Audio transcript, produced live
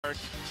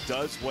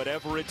Does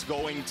whatever it's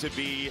going to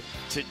be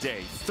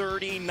today.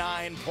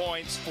 39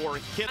 points for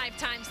him. 5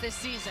 times this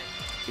season.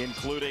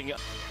 Including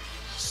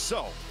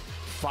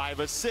 5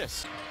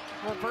 assists.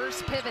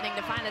 Reverse pivoting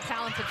to find a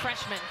talented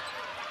freshman.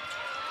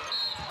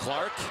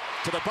 Clark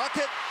to the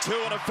bucket, 2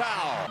 and a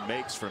foul.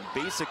 Makes from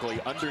basically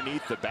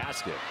underneath the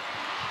basket.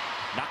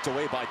 Knocked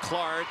away by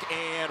Clark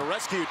and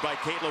rescued by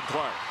Caitlin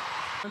Clark.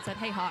 And said,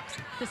 hey Hawks,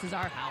 this is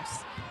our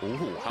house.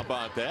 Ooh, how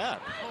about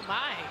that? Oh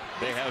my.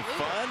 They have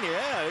fun,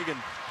 yeah, they can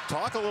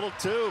talk a little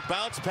too.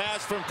 Bounce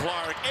pass from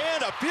Clark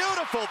and a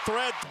beautiful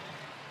thread.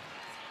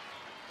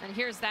 And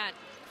here's that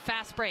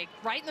fast break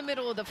right in the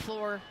middle of the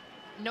floor.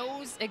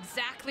 Knows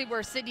exactly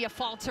where Cynthia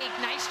Falter.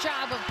 Nice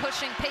job of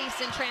pushing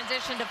pace in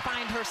transition to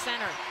find her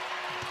center.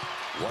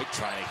 White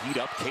trying to heat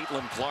up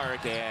Caitlin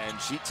Clark, and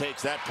she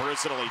takes that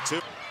personally too.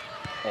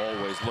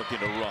 Always looking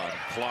to run.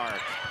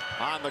 Clark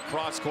on the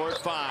cross-court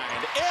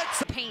find.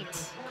 It's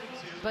paint,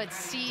 but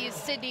sees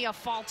Cynthia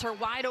Falter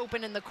wide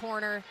open in the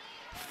corner.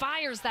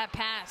 Fires that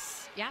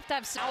pass. You have to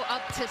have now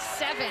up to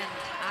 7.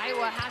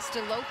 Iowa has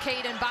to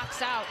locate and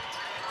box out.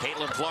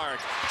 Caitlin Clark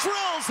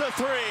drills the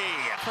 3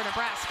 for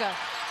Nebraska.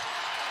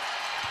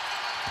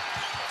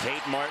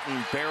 Kate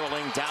Martin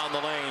barreling down the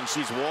lane.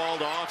 She's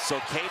walled off, so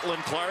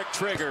Caitlin Clark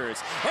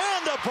triggers.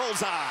 And a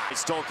bullseye.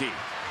 Stolke.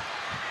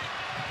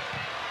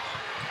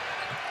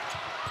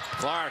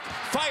 Clark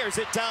fires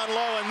it down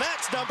low, and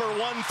that's number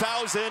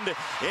 1,000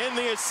 in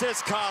the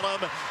assist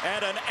column,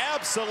 and an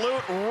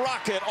absolute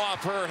rocket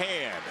off her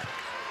hand.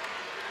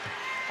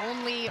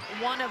 Only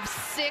one of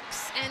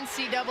 6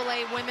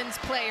 NCAA women's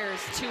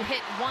players to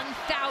hit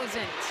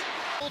 1,000.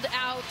 Sold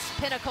out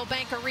Pinnacle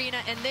Bank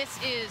Arena, and this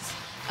is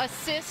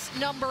assist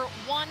number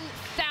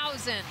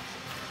 1,000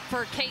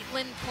 for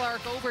Caitlin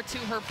Clark, over to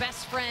her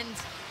best friend,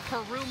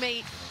 her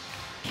roommate,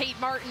 Kate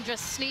Martin,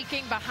 just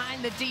sneaking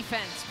behind the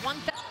defense.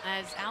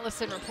 As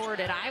Allison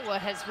reported, Iowa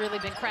has really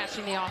been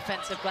crashing the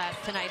offensive glass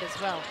tonight as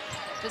well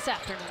this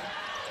afternoon.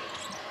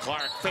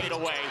 Clark fade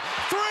away,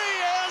 3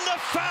 and the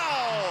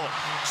foul!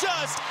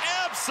 Just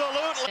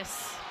absolutely.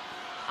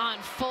 On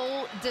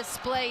full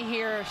display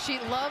here.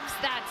 She loves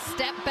that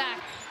step back.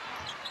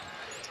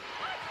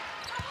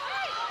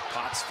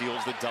 Potts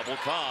feels the double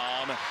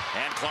come,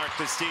 and Clark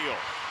the steal.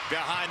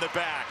 Behind the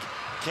back,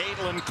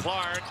 Caitlin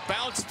Clark,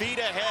 bounce feet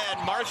ahead.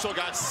 Marshall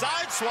got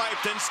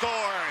sideswiped and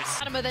scores.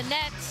 Bottom of the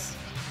net.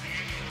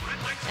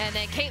 And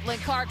then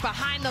Caitlin Clark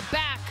behind the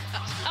back,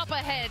 up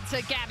ahead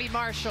to Gabby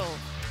Marshall.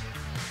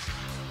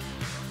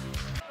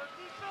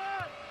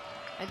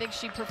 I think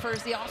she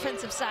prefers the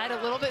offensive side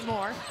a little bit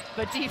more,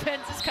 but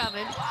defense is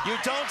coming. You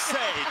don't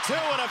say. 2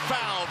 and a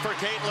foul for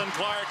Caitlin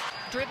Clark.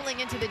 Dribbling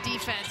into the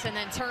defense and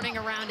then turning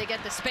around to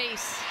get the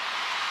space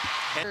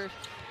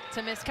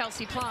to Miss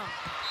Kelsey Plum.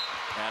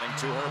 Adding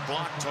to her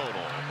block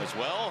total as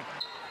well.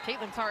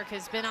 Caitlin Clark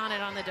has been on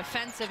it on the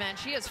defensive end.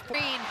 She has 4.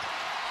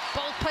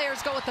 Both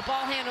players go with the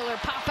ball handler,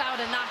 pop out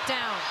and knock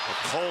down.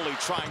 Coley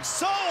trying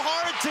so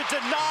hard to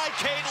deny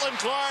Caitlin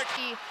Clark.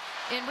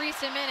 In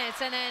recent minutes,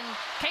 and then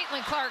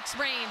Caitlin Clark's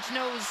range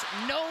knows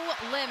no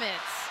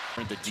limits.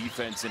 The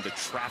defense into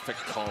traffic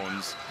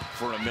cones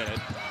for a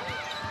minute.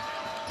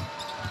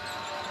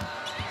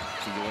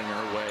 Feeling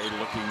her way,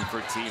 looking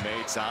for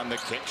teammates on the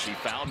kick. She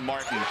found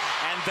Martin,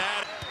 and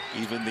that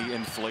even the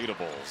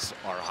inflatables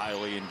are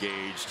highly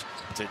engaged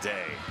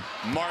today.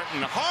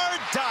 Martin, hard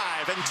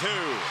dive, and 2.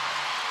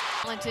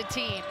 Talented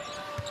team.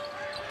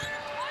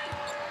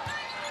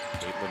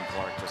 Caitlin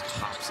Clark just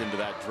hops into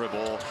that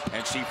dribble,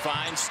 and she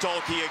finds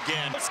Stolke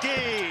again.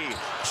 Ski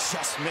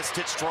just missed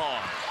it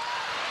strong.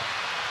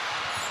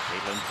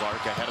 Caitlin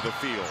Clark ahead of the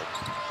field,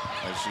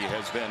 as she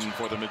has been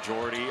for the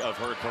majority of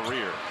her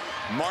career.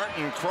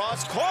 Martin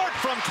cross court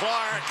from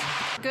Clark.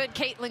 Good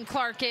Caitlin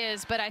Clark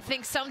is, but I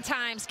think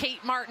sometimes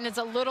Kate Martin is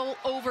a little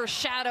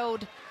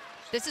overshadowed.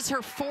 This is her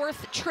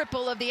 4th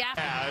triple of the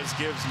afternoon. As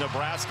gives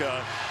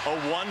Nebraska a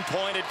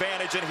 1-point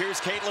advantage, and here's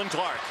Caitlin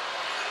Clark.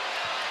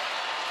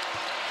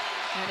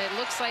 And it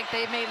looks like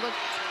they may look.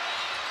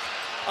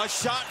 A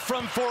shot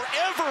from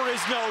forever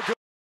is no good.